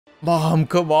Mom,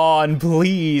 come on,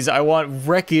 please. I want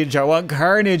wreckage, I want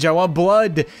carnage, I want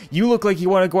blood. You look like you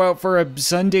want to go out for a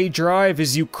Sunday drive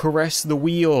as you caress the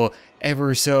wheel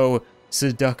ever so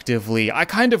seductively. I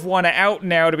kind of want to out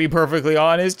now, to be perfectly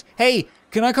honest. Hey,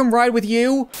 can I come ride with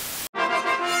you?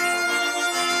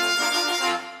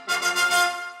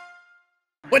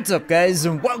 What's up, guys,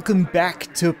 and welcome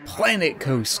back to Planet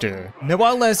Coaster. Now,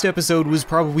 while last episode was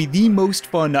probably the most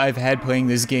fun I've had playing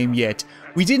this game yet,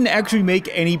 we didn't actually make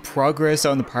any progress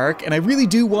on the park, and I really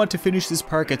do want to finish this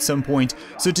park at some point,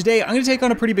 so today I'm going to take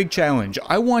on a pretty big challenge.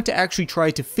 I want to actually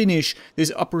try to finish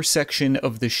this upper section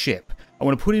of the ship. I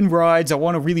want to put in rides, I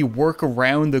want to really work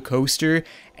around the coaster,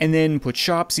 and then put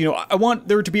shops. You know, I want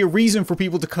there to be a reason for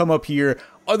people to come up here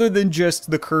other than just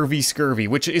the curvy scurvy,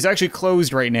 which is actually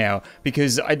closed right now,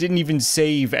 because I didn't even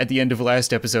save at the end of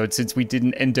last episode since we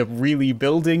didn't end up really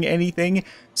building anything.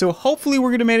 So hopefully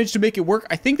we're going to manage to make it work.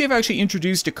 I think they've actually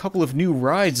introduced a couple of new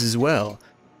rides as well.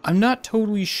 I'm not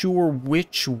totally sure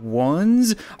which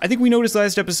ones. I think we noticed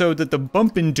last episode that the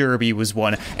Bumpin' Derby was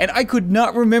one, and I could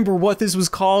not remember what this was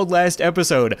called last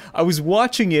episode. I was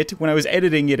watching it when I was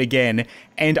editing it again,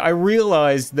 and I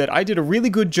realized that I did a really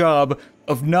good job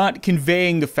of not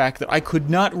conveying the fact that I could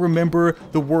not remember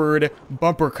the word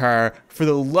bumper car for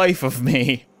the life of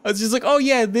me. I was just like, oh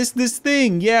yeah, this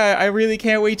thing, yeah, I really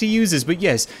can't wait to use this. But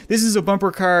yes, this is a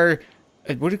bumper car,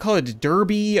 what do you call it,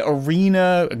 derby,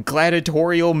 arena, a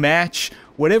gladiatorial match,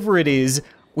 whatever it is.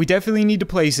 We definitely need to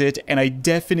place it, and I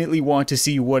definitely want to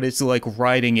see what it's like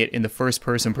riding it in the first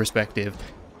person perspective.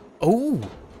 Oh,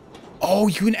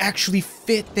 you can actually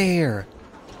fit there.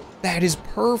 That is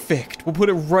perfect. We'll put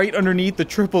it right underneath the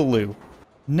triple loop.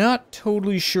 Not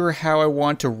totally sure how I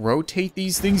want to rotate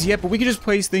these things yet, but we can just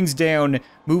place things down,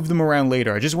 move them around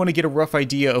later. I just want to get a rough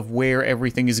idea of where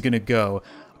everything is going to go.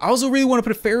 I also really want to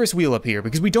put a Ferris wheel up here,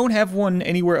 because we don't have one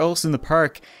anywhere else in the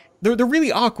park. They're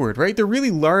really awkward, right? They're really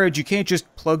large. You can't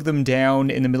just plug them down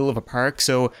in the middle of a park,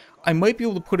 so I might be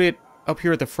able to put it up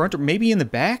here at the front, or maybe in the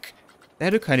back?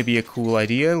 That'd kind of be a cool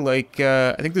idea. Like,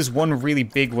 I think there's one really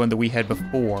big one that we had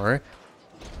before.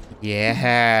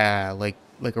 Yeah, like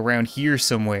around here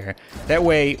somewhere. That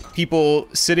way, people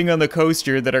sitting on the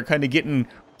coaster that are kind of getting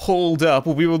pulled up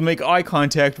will be able to make eye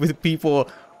contact with people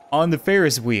on the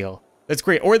Ferris wheel. That's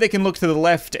great. Or they can look to the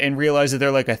left and realize that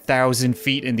they're like 1,000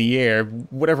 feet in the air,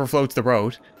 whatever floats the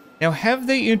boat. Now, have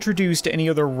they introduced any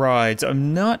other rides?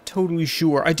 I'm not totally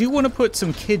sure. I do want to put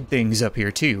some kid things up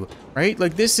here too, right?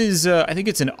 Like this is, I think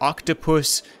it's an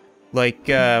octopus, like,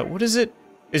 what is it?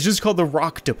 It's just called the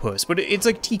Rocktopus, but it's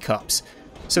like teacups.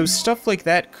 So stuff like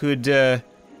that could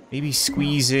maybe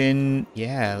squeeze in,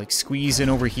 yeah, like squeeze in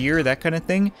over here, that kind of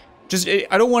thing. Just,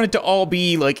 I don't want it to all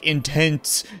be like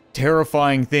intense,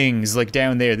 terrifying things like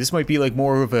down there. This might be like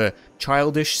more of a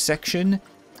childish section.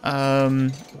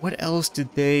 What else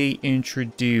did they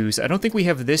introduce? I don't think we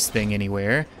have this thing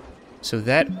anywhere. So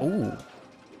that,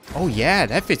 oh yeah,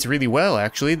 that fits really well,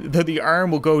 actually. The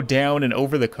arm will go down and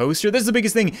over the coaster. That's the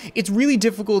biggest thing. It's really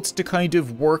difficult to kind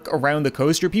of work around the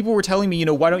coaster. People were telling me, you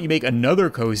know, why don't you make another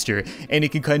coaster? And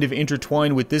it can kind of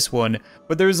intertwine with this one.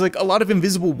 But there's like a lot of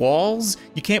invisible walls.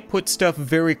 You can't put stuff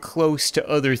very close to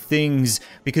other things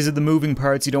because of the moving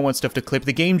parts. You don't want stuff to clip.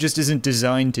 The game just isn't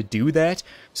designed to do that.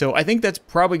 So I think that's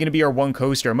probably going to be our one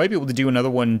coaster. I might be able to do another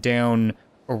one down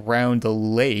around the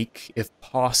lake, if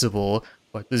possible.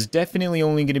 But there's definitely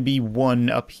only going to be one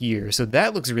up here, so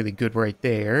that looks really good right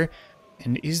there.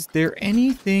 And is there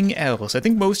anything else? I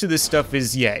think most of this stuff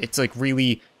is, yeah, it's like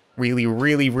really, really,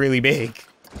 really, really big.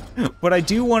 But I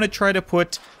do want to try to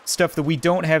put stuff that we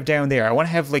don't have down there. I want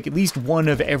to have like at least one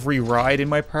of every ride in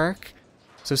my park.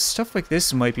 So stuff like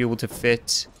this might be able to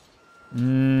fit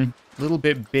a little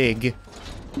bit big.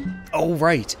 Oh,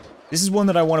 right. This is one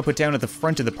that I want to put down at the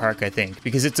front of the park, I think,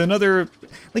 because it's another,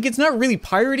 like, it's not really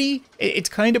piratey. It's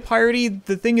kind of piratey.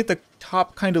 The thing at the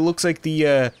top kind of looks like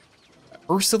the,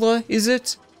 Ursula, is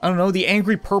it? I don't know, the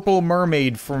angry purple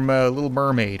mermaid from Little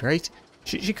Mermaid, right?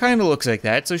 She kind of looks like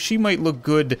that, so she might look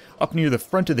good up near the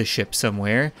front of the ship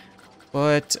somewhere.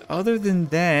 But other than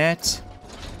that,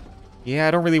 yeah,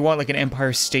 I don't really want, like, an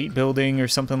Empire State Building or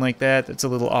something like that. That's a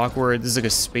little awkward. This is like a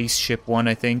spaceship one,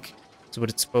 I think. That's what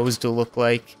it's supposed to look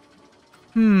like.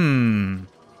 I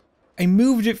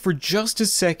moved it for just a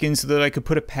second so that I could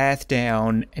put a path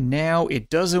down, and now it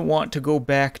doesn't want to go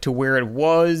back to where it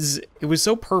was. It was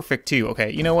so perfect too.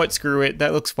 Okay, you know what? Screw it.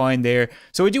 That looks fine there.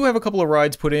 So I do have a couple of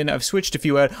rides put in. I've switched a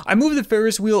few out. I moved the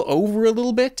Ferris wheel over a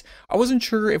little bit. I wasn't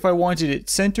sure if I wanted it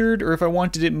centered or if I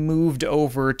wanted it moved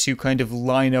over to kind of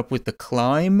line up with the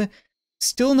climb.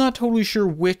 Still not totally sure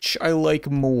which I like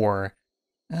more.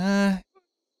 Yeah,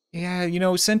 you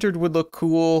know, centered would look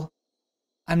cool.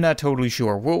 I'm not totally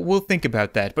sure. We'll think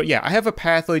about that. But yeah, I have a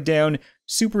path laid down,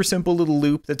 super simple little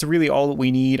loop. That's really all that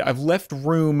we need. I've left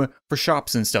room for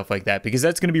shops and stuff like that because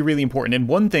that's going to be really important. And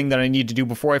one thing that I need to do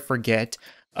before I forget,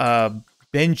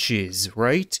 benches,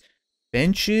 right?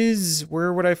 Benches,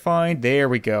 where would I find? There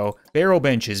we go. Barrel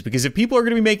benches, because if people are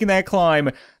going to be making that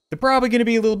climb, they're probably going to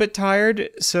be a little bit tired.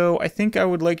 So I think I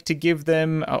would like to give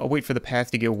them, I'll wait for the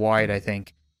path to get wide, I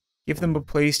think. Give them a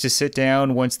place to sit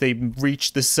down once they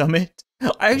reach the summit.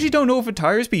 I actually don't know if it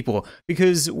tires people,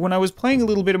 because when I was playing a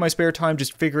little bit of my spare time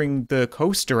just figuring the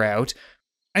coaster out,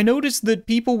 I noticed that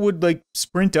people would, like,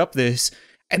 sprint up this,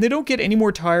 and they don't get any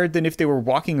more tired than if they were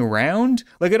walking around.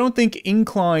 Like, I don't think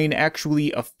incline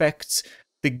actually affects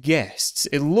the guests.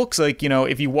 It looks like, you know,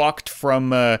 if you walked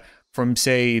from,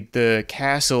 say, the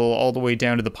castle all the way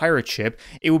down to the pirate ship,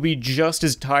 it would be just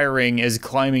as tiring as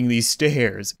climbing these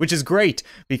stairs, which is great,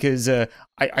 because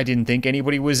I didn't think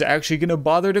anybody was actually going to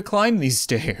bother to climb these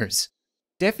stairs.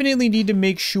 Definitely need to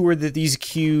make sure that these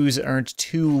queues aren't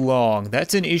too long.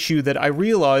 That's an issue that I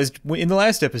realized in the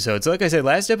last episode. So like I said,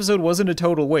 last episode wasn't a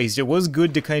total waste. It was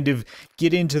good to kind of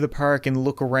get into the park and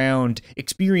look around,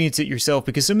 experience it yourself,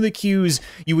 because some of the queues,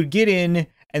 you would get in,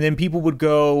 and then people would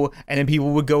go, and then people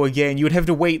would go again. You would have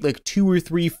to wait like 2 or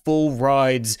 3 full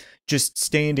rides just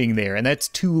standing there, and that's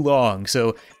too long.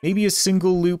 So maybe a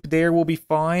single loop there will be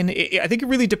fine. I think it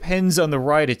really depends on the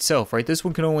ride itself, right? This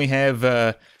one can only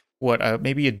have,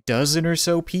 maybe a dozen or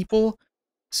so people?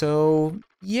 So,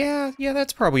 yeah,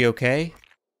 that's probably okay.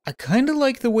 I kind of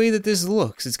like the way that this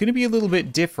looks. It's going to be a little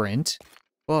bit different,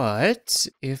 but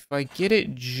if I get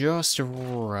it just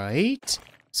right,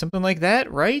 something like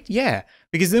that, right? Yeah,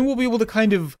 because then we'll be able to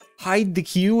kind of hide the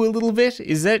queue a little bit.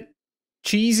 Is that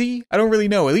cheesy? I don't really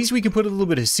know. At least we can put a little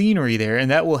bit of scenery there, and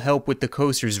that will help with the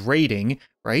coaster's rating,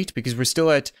 right? Because we're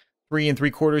still at 3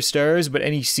 3/4 stars, but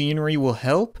any scenery will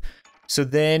help. So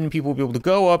then people will be able to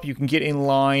go up, you can get in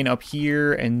line up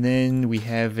here, and then we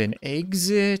have an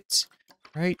exit,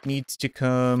 right? Needs to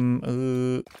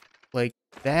come, like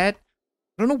that.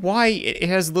 I don't know why it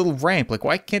has a little ramp. Like,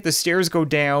 why can't the stairs go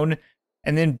down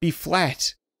and then be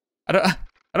flat? I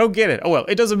don't get it. Oh well,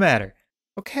 it doesn't matter.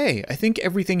 Okay, I think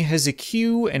everything has a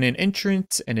queue and an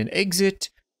entrance and an exit.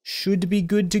 Should be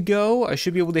good to go. I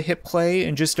should be able to hit play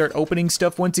and just start opening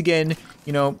stuff once again.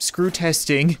 You know, screw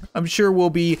testing. I'm sure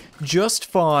we'll be just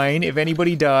fine. If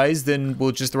anybody dies, then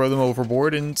we'll just throw them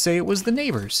overboard and say it was the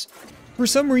neighbors. For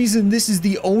some reason, this is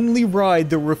the only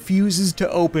ride that refuses to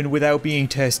open without being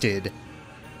tested.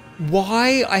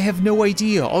 Why? I have no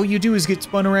idea. All you do is get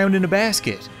spun around in a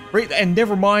basket. Right, and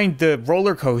never mind the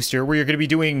roller coaster where you're going to be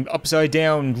doing upside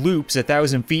down loops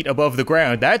 1,000 feet above the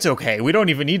ground. That's okay. We don't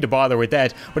even need to bother with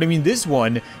that. But I mean, this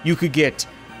one, you could get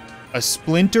a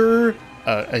splinter,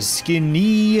 a skin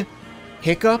knee,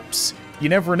 hiccups. You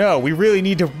never know. We really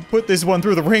need to put this one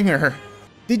through the ringer.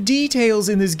 The details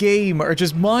in this game are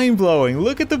just mind-blowing.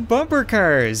 Look at the bumper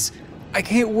cars. I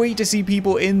can't wait to see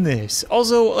people in this.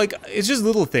 Also, like, it's just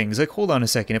little things. Like, hold on a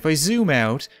second. If I zoom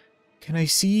out, can I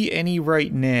see any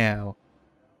right now?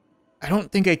 I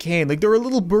don't think I can. Like, there are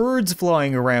little birds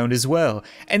flying around as well.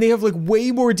 And they have, like, way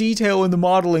more detail in the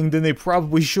modeling than they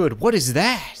probably should. What is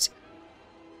that?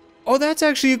 Oh, that's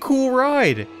actually a cool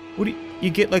ride. What do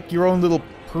you get, like, your own little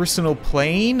personal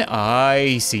plane?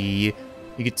 I see.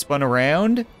 You get spun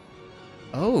around?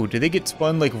 Oh, do they get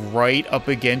spun, like, right up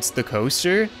against the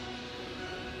coaster?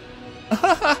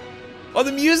 Oh,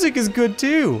 the music is good,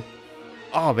 too.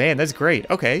 Oh man, that's great.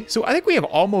 Okay, so I think we have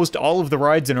almost all of the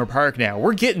rides in our park now.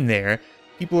 We're getting there.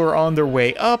 People are on their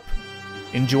way up,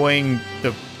 enjoying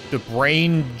the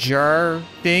brain jar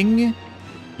thing.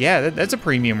 Yeah, that's a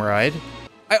premium ride.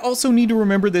 I also need to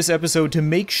remember this episode to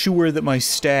make sure that my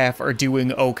staff are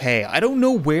doing okay. I don't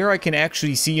know where I can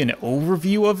actually see an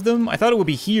overview of them. I thought it would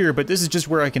be here, but this is just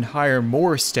where I can hire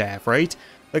more staff, right?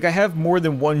 Like, I have more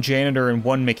than 1 janitor and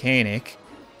 1 mechanic.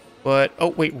 But, oh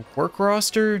wait, work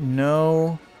roster?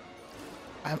 No.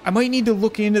 I might need to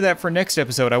look into that for next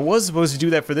episode. I was supposed to do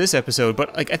that for this episode,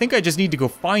 but like I think I just need to go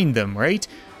find them, right?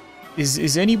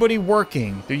 Is anybody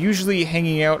working? They're usually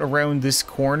hanging out around this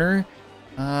corner.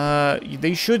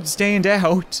 They should stand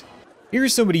out.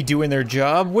 Here's somebody doing their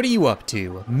job. What are you up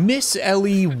to? Miss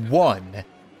Ellie 1.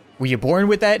 Were you born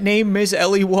with that name, Miss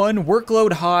Ellie 1?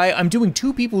 Workload high. I'm doing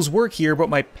 2 people's work here, but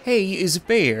my pay is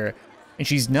fair. And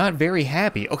she's not very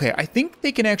happy. Okay, I think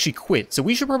they can actually quit, so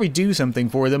we should probably do something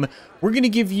for them. We're gonna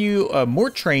give you more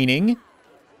training.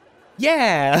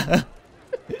 Yeah!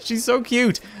 She's so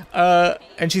cute.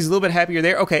 And she's a little bit happier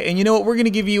there. Okay, and you know what? We're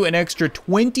gonna give you an extra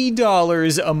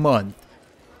 $20 a month.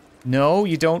 No,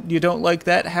 you don't like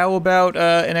that? How about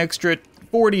an extra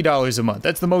 $40 a month?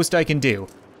 That's the most I can do.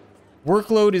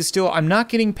 Workload is still, I'm not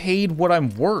getting paid what I'm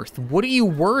worth. What are you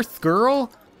worth,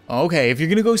 girl? Okay, if you're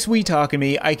gonna go sweet talking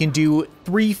me, I can do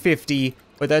 350,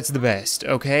 but that's the best,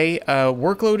 okay?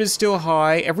 Workload is still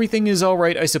high. Everything is all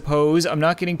right, I suppose. I'm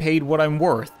not getting paid what I'm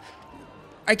worth.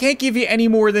 I can't give you any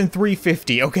more than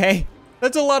 350, okay?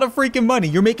 That's a lot of freaking money.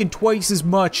 You're making twice as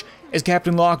much as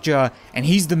Captain Lockjaw, and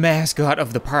he's the mascot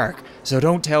of the park. So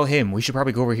don't tell him. We should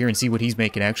probably go over here and see what he's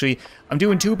making, actually. I'm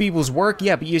doing two people's work,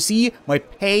 yeah, but you see, my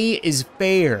pay is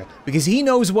fair, because he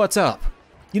knows what's up.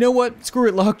 You know what? Screw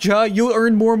it, Lockjaw. You'll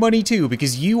earn more money, too,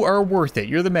 because you are worth it.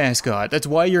 You're the mascot. That's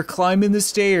why you're climbing the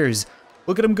stairs.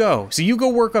 Look at him go. So you go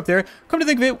work up there. Come to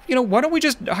think of it, you know, why don't we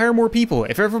just hire more people?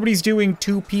 If everybody's doing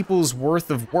two people's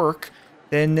worth of work,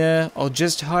 then I'll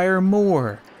just hire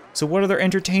more. So what other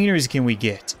entertainers can we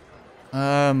get?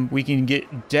 We can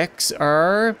get Dex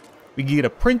R. We can get a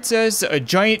princess, a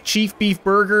giant chief beef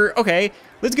burger. Okay,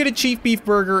 let's get a chief beef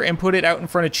burger and put it out in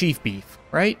front of chief beef,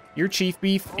 right? You're chief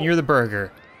beef and you're the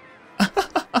burger.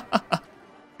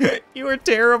 You are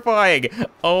terrifying.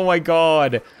 Oh my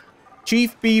god.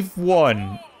 Chief Beef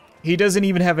 1. He doesn't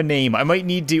even have a name. I might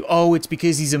need to... Oh, it's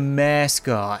because he's a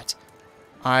mascot.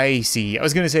 I see. I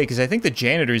was gonna say, because I think the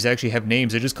janitors actually have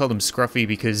names. I just call them Scruffy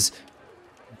because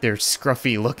they're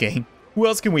scruffy looking. Who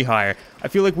else can we hire? I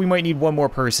feel like we might need one more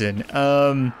person.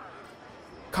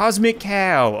 Cosmic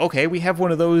Cow. Okay, we have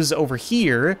one of those over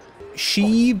here.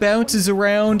 She bounces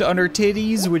around on her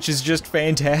titties, which is just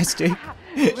fantastic.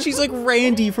 She's like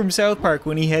Randy from South Park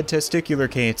when he had testicular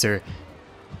cancer.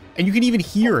 And you can even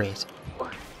hear it.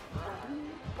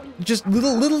 Just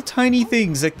little tiny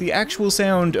things, like the actual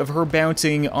sound of her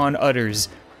bouncing on udders.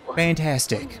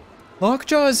 Fantastic.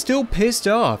 Lockjaw is still pissed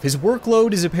off. His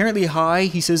workload is apparently high.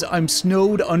 He says, I'm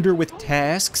snowed under with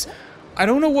tasks. I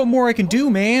don't know what more I can do,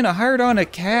 man. I hired on a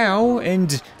cow,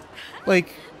 and,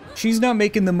 like, she's not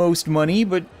making the most money,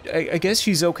 but I guess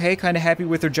she's okay, kind of happy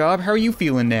with her job. How are you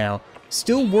feeling now?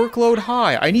 Still workload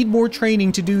high. I need more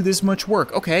training to do this much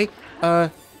work. Okay,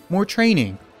 more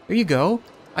training. There you go.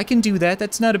 I can do that.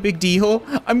 That's not a big deal.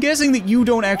 I'm guessing that you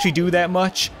don't actually do that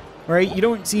much, right? You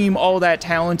don't seem all that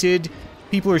talented.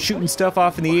 People are shooting stuff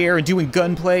off in the air and doing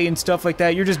gunplay and stuff like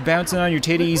that. You're just bouncing on your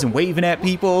titties and waving at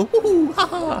people. Woohoo,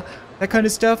 haha. That kind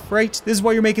of stuff, right? This is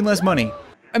why you're making less money.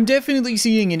 I'm definitely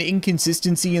seeing an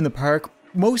inconsistency in the park,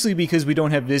 mostly because we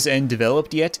don't have this end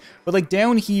developed yet. But like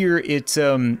down here, it's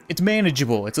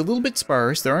manageable. It's a little bit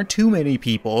sparse. There aren't too many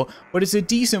people, but it's a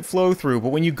decent flow through.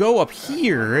 But when you go up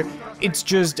here, it's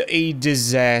just a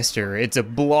disaster. It's a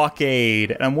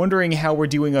blockade. And I'm wondering how we're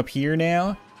doing up here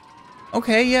now.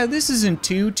 Okay, yeah, this isn't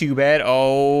too bad.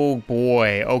 Oh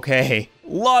boy, okay.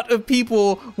 Lot of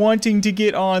people wanting to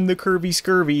get on the Curvy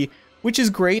Scurvy, which is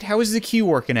great. How is the queue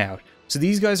working out? So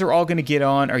these guys are all gonna get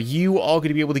on. Are you all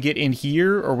gonna be able to get in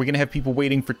here, or are we gonna have people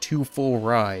waiting for 2 full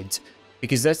rides?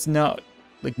 Because that's not,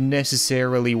 like,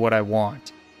 necessarily what I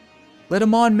want. Let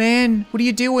them on, man. What are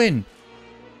you doing?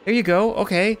 There you go.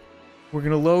 Okay. We're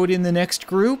gonna load in the next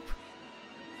group.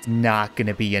 It's not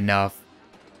gonna be enough.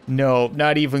 No,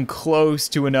 not even close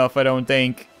to enough, I don't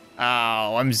think.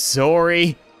 Oh, I'm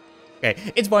sorry. Okay,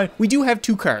 it's fine. We do have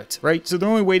 2 carts, right? So they're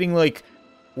only waiting, like,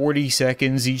 40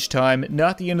 seconds each time.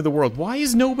 Not the end of the world. Why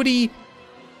is nobody...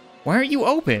 Why aren't you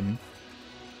open?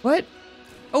 What?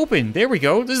 Open. There we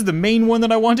go. This is the main one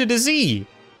that I wanted to see.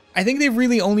 I think they've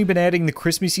really only been adding the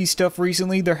Christmassy stuff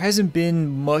recently. There hasn't been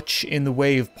much in the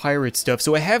way of pirate stuff.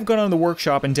 So I have gone on the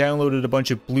workshop and downloaded a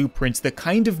bunch of blueprints that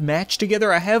kind of match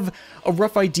together. I have a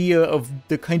rough idea of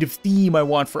the kind of theme I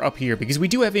want for up here, because we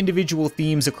do have individual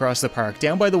themes across the park.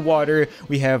 Down by the water,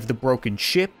 we have the broken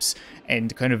ships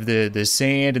and kind of the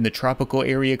sand and the tropical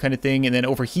area kind of thing. And then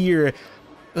over here,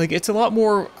 like, it's a lot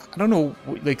more, I don't know,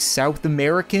 like South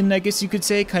American, I guess you could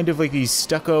say, kind of like these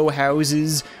stucco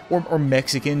houses, or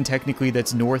Mexican, technically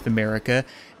that's North America.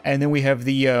 And then we have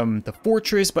the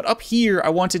fortress, but up here I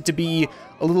want it to be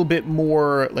a little bit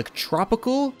more like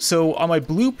tropical. So on my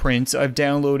blueprints, I've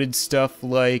downloaded stuff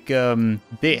like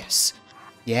this.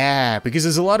 Yeah, because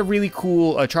there's a lot of really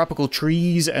cool tropical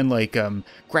trees and like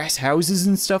grass houses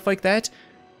and stuff like that.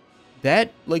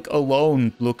 That, like,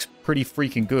 alone looks pretty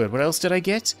freaking good. What else did I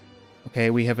get?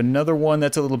 Okay, we have another one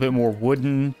that's a little bit more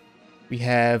wooden. We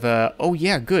have, oh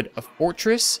yeah, good, a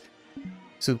fortress.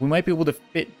 So we might be able to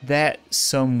fit that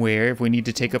somewhere if we need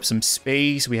to take up some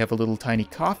space. We have a little tiny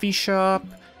coffee shop.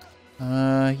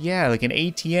 Yeah, like an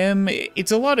ATM.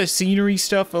 It's a lot of scenery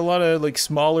stuff, a lot of, like,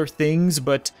 smaller things,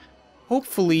 but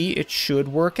hopefully it should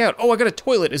work out. Oh, I got a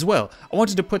toilet as well. I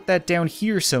wanted to put that down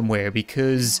here somewhere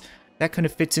because... that kind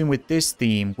of fits in with this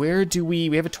theme. Where do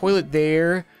we have a toilet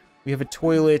there. We have a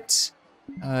toilet,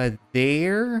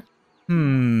 there.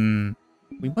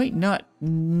 We might not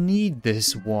need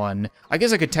this one. I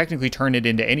guess I could technically turn it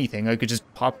into anything. I could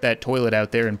just pop that toilet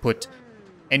out there and put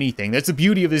anything. That's the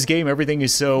beauty of this game. Everything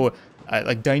is so,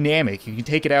 like, dynamic. You can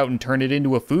take it out and turn it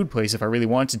into a food place if I really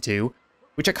wanted to,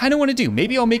 which I kind of want to do.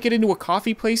 Maybe I'll make it into a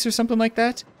coffee place or something like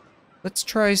that. Let's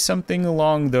try something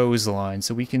along those lines.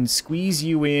 So we can squeeze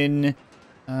you in,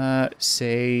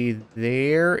 say,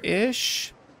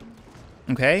 there-ish.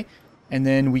 Okay. And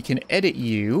then we can edit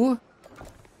you.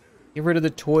 Get rid of the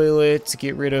toilet,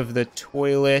 get rid of the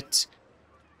toilet.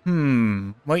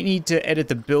 Might need to edit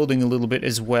the building a little bit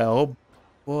as well.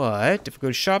 But if we go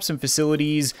to shops and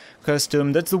facilities,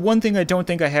 custom, that's the one thing I don't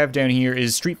think I have down here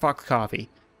is Street Fox Coffee.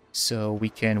 So we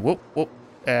can,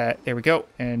 there we go.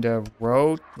 And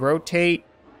rotate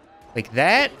like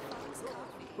that.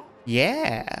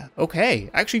 Yeah, okay.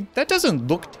 Actually, that doesn't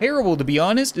look terrible, to be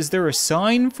honest. Is there a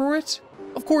sign for it?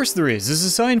 Of course there is. There's a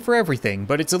sign for everything,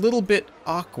 but it's a little bit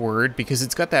awkward because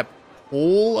it's got that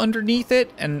pole underneath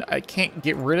it, and I can't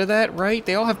get rid of that, right?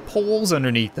 They all have poles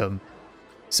underneath them.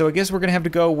 So I guess we're gonna have to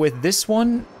go with this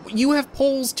one. You have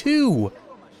poles too.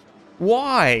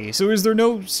 Why? So is there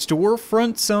no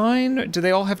storefront sign? Do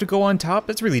they all have to go on top?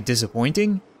 That's really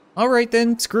disappointing. All right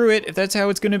then, screw it. If that's how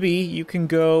it's gonna be, you can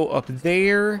go up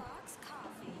there.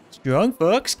 Strong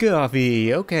Fox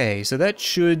Coffee. Okay, so that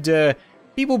should,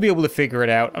 people will be able to figure it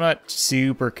out. I'm not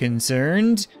super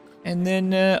concerned. And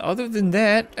then, other than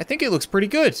that, I think it looks pretty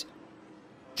good.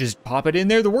 Just pop it in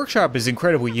there. The workshop is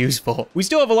incredibly useful. We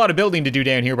still have a lot of building to do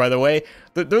down here, by the way.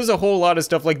 There's a whole lot of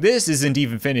stuff like this isn't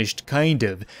even finished, kind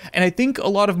of. And I think a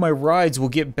lot of my rides will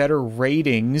get better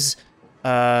ratings.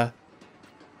 What?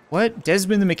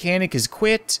 Desmond the mechanic has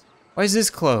quit? Why is this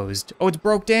closed? Oh, it's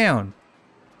broke down.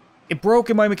 It broke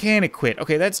and my mechanic quit.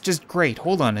 Okay, that's just great.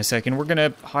 Hold on a second. We're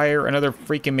gonna hire another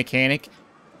freaking mechanic.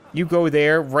 You go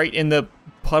there, right in the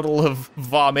puddle of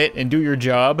vomit, and do your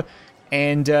job.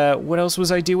 And what else was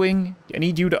I doing? I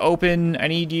need you to open, I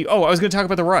need you... Oh, I was gonna talk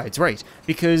about the rides, right.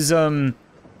 Because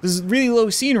there's really low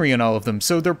scenery on all of them,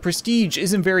 so their prestige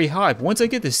isn't very high. But once I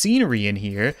get the scenery in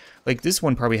here, like this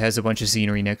one probably has a bunch of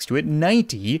scenery next to it,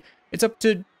 90, it's up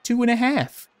to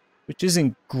 2.5. Which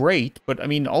isn't great, but I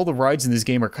mean, all the rides in this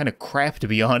game are kind of crap, to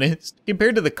be honest.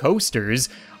 Compared to the coasters,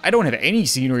 I don't have any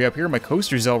scenery up here. My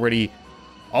coaster's already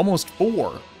almost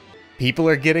 4. People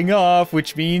are getting off,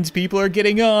 which means people are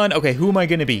getting on. Okay, who am I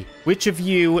gonna be? Which of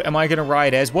you am I gonna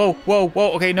ride as? Whoa, whoa,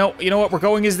 whoa. Okay, no, you know what? We're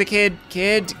going as the kid.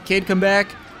 Kid, come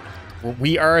back.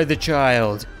 We are the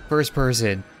child. First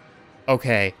person.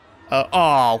 Okay.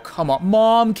 Oh, come on.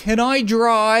 Mom, can I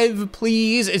drive,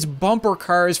 please? It's bumper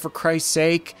cars, for Christ's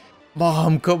sake.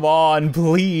 Mom, come on,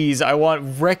 please. I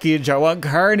want wreckage, I want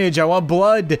carnage, I want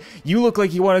blood. You look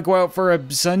like you want to go out for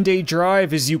a Sunday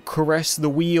drive as you caress the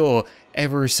wheel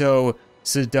ever so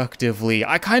seductively.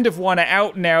 I kind of want to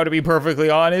out now, to be perfectly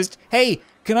honest. Hey,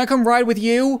 can I come ride with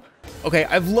you? Okay,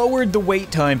 I've lowered the wait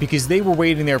time because they were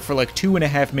waiting there for like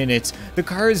 2.5 minutes. The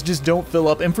cars just don't fill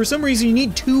up, and for some reason you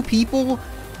need 2 people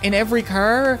in every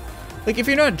car? Like, if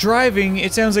you're not driving,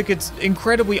 it sounds like it's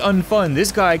incredibly unfun.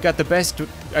 This guy got the best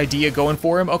idea going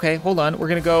for him. Okay, hold on, we're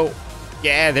gonna go.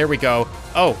 Yeah, there we go.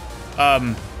 Oh,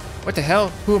 what the hell?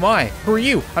 Who am I? Who are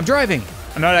you? I'm driving.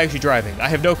 I'm not actually driving. I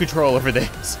have no control over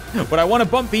this. But I want to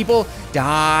bump people.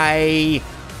 Die.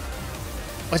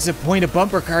 What's the point of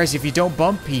bumper cars if you don't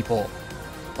bump people?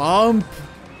 Bump.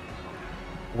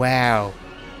 Wow.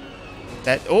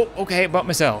 That, oh, okay, bump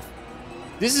myself.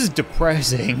 This is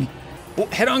depressing. Oh,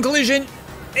 head-on collision.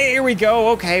 There we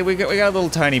go. Okay, we got a little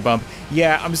tiny bump.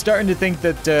 Yeah, I'm starting to think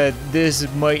that this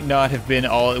might not have been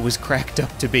all it was cracked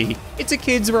up to be. It's a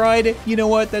kid's ride. You know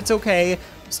what? That's okay.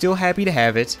 Still happy to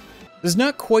have it. There's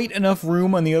not quite enough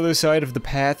room on the other side of the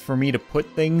path for me to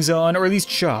put things on, or at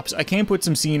least shops. I can put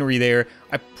some scenery there.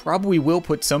 I probably will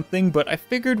put something, but I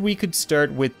figured we could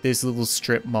start with this little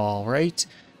strip mall, right?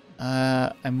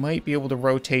 I might be able to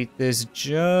rotate this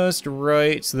just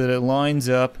right so that it lines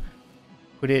up.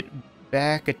 Put it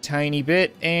back a tiny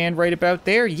bit, and right about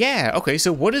there. Yeah, okay,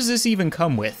 so what does this even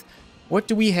come with? What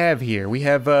do we have here? We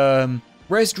have,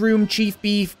 restroom, chief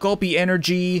beef, gulpy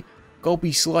energy,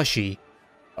 gulpy slushy.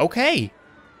 Okay,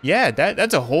 yeah,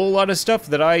 that's a whole lot of stuff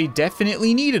that I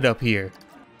definitely needed up here.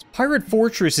 Pirate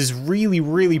Fortress is really,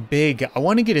 really big. I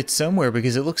want to get it somewhere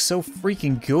because it looks so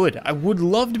freaking good. I would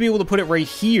love to be able to put it right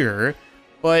here,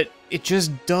 but it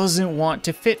just doesn't want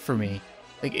to fit for me.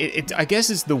 Like, I guess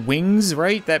it's the wings,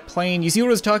 right? That plane, you see what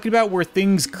I was talking about where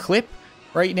things clip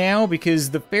right now?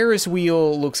 Because the Ferris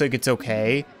wheel looks like it's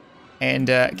okay. And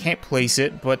can't place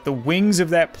it, but the wings of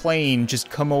that plane just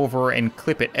come over and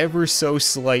clip it ever so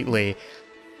slightly.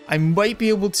 I might be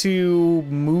able to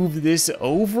move this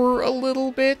over a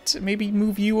little bit. Maybe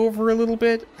move you over a little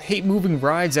bit. I hate moving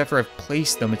rides after I've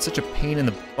placed them. It's such a pain in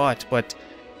the butt, but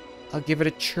I'll give it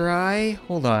a try.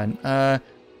 Hold on.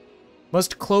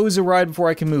 Must close a ride before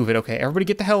I can move it. Okay, everybody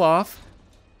get the hell off.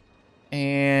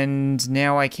 And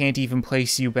now I can't even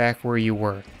place you back where you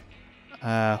were.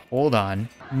 Hold on.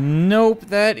 Nope,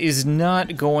 that is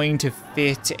not going to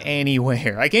fit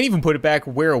anywhere. I can't even put it back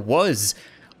where it was.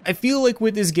 I feel like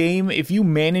with this game, if you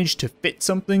manage to fit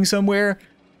something somewhere,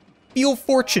 feel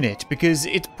fortunate, because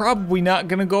it's probably not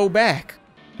gonna go back.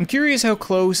 I'm curious how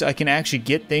close I can actually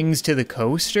get things to the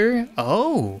coaster.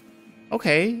 Oh,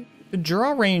 okay. The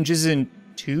draw range isn't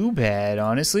too bad,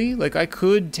 honestly. Like, I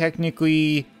could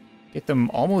technically get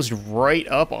them almost right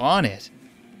up on it.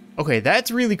 Okay, that's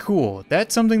really cool.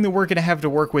 That's something that we're gonna have to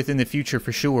work with in the future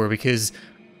for sure, because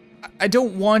I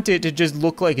don't want it to just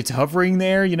look like it's hovering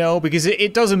there, you know, because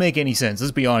it doesn't make any sense,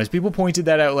 let's be honest. People pointed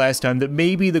that out last time, that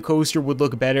maybe the coaster would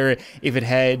look better if it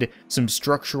had some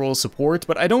structural support,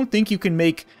 but I don't think you can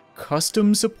make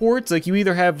custom supports. Like, you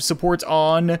either have supports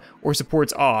on or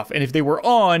supports off, and if they were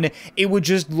on, it would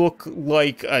just look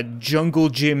like a jungle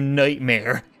gym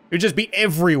nightmare. It would just be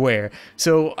everywhere.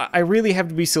 So I really have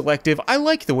to be selective. I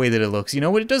like the way that it looks, you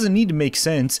know, it doesn't need to make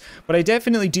sense, but I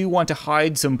definitely do want to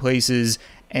hide some places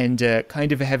and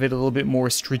kind of have it a little bit more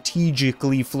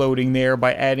strategically floating there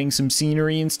by adding some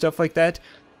scenery and stuff like that.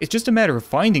 It's just a matter of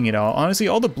finding it all. Honestly,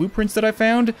 all the blueprints that I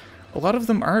found, a lot of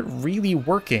them aren't really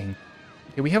working.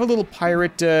 Okay, we have a little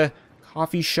pirate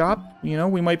coffee shop. You know,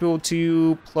 we might be able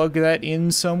to plug that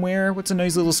in somewhere. What's a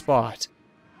nice little spot?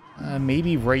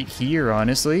 Maybe right here,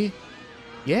 honestly.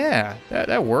 Yeah,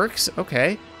 that works.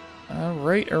 Okay.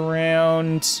 Right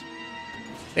around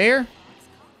there.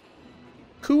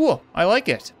 Cool, I like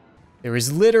it. There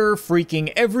is litter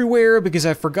freaking everywhere because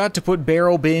I forgot to put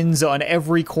barrel bins on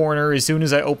every corner as soon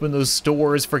as I open those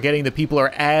stores, forgetting that people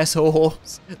are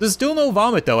assholes. There's still no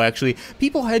vomit though, actually.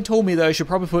 People had told me that I should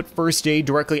probably put first aid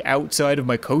directly outside of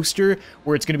my coaster,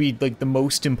 where it's gonna be like the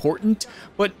most important,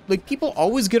 but like people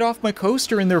always get off my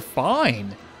coaster and they're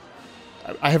fine.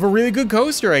 I have a really good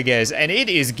coaster, I guess, and it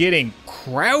is getting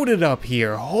crowded up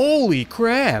here. Holy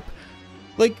crap.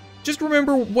 Like, just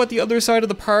remember what the other side of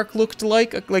the park looked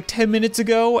like 10 minutes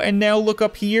ago, and now look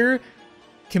up here.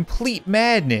 Complete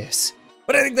madness.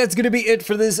 But I think that's gonna be it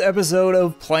for this episode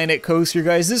of Planet Coaster,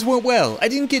 guys. This went well. I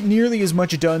didn't get nearly as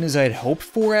much done as I had hoped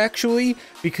for, actually,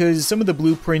 because some of the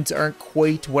blueprints aren't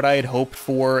quite what I had hoped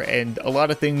for, and a lot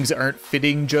of things aren't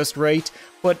fitting just right,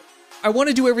 but I want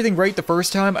to do everything right the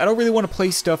first time. I don't really want to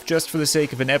play stuff just for the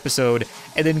sake of an episode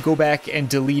and then go back and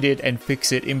delete it and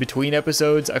fix it in between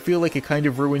episodes. I feel like it kind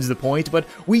of ruins the point, but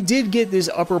we did get this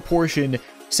upper portion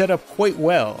set up quite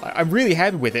well. I'm really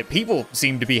happy with it. People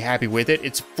seem to be happy with it.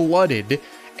 It's flooded,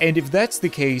 and if that's the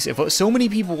case, if so many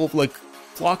people like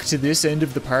flock to this end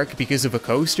of the park because of a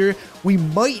coaster, we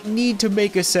might need to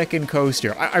make a second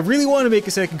coaster. I really want to make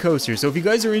a second coaster, so if you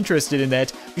guys are interested in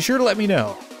that, be sure to let me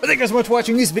know. But thank you guys so much for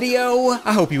watching this video.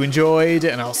 I hope you enjoyed,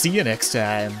 and I'll see you next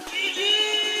time.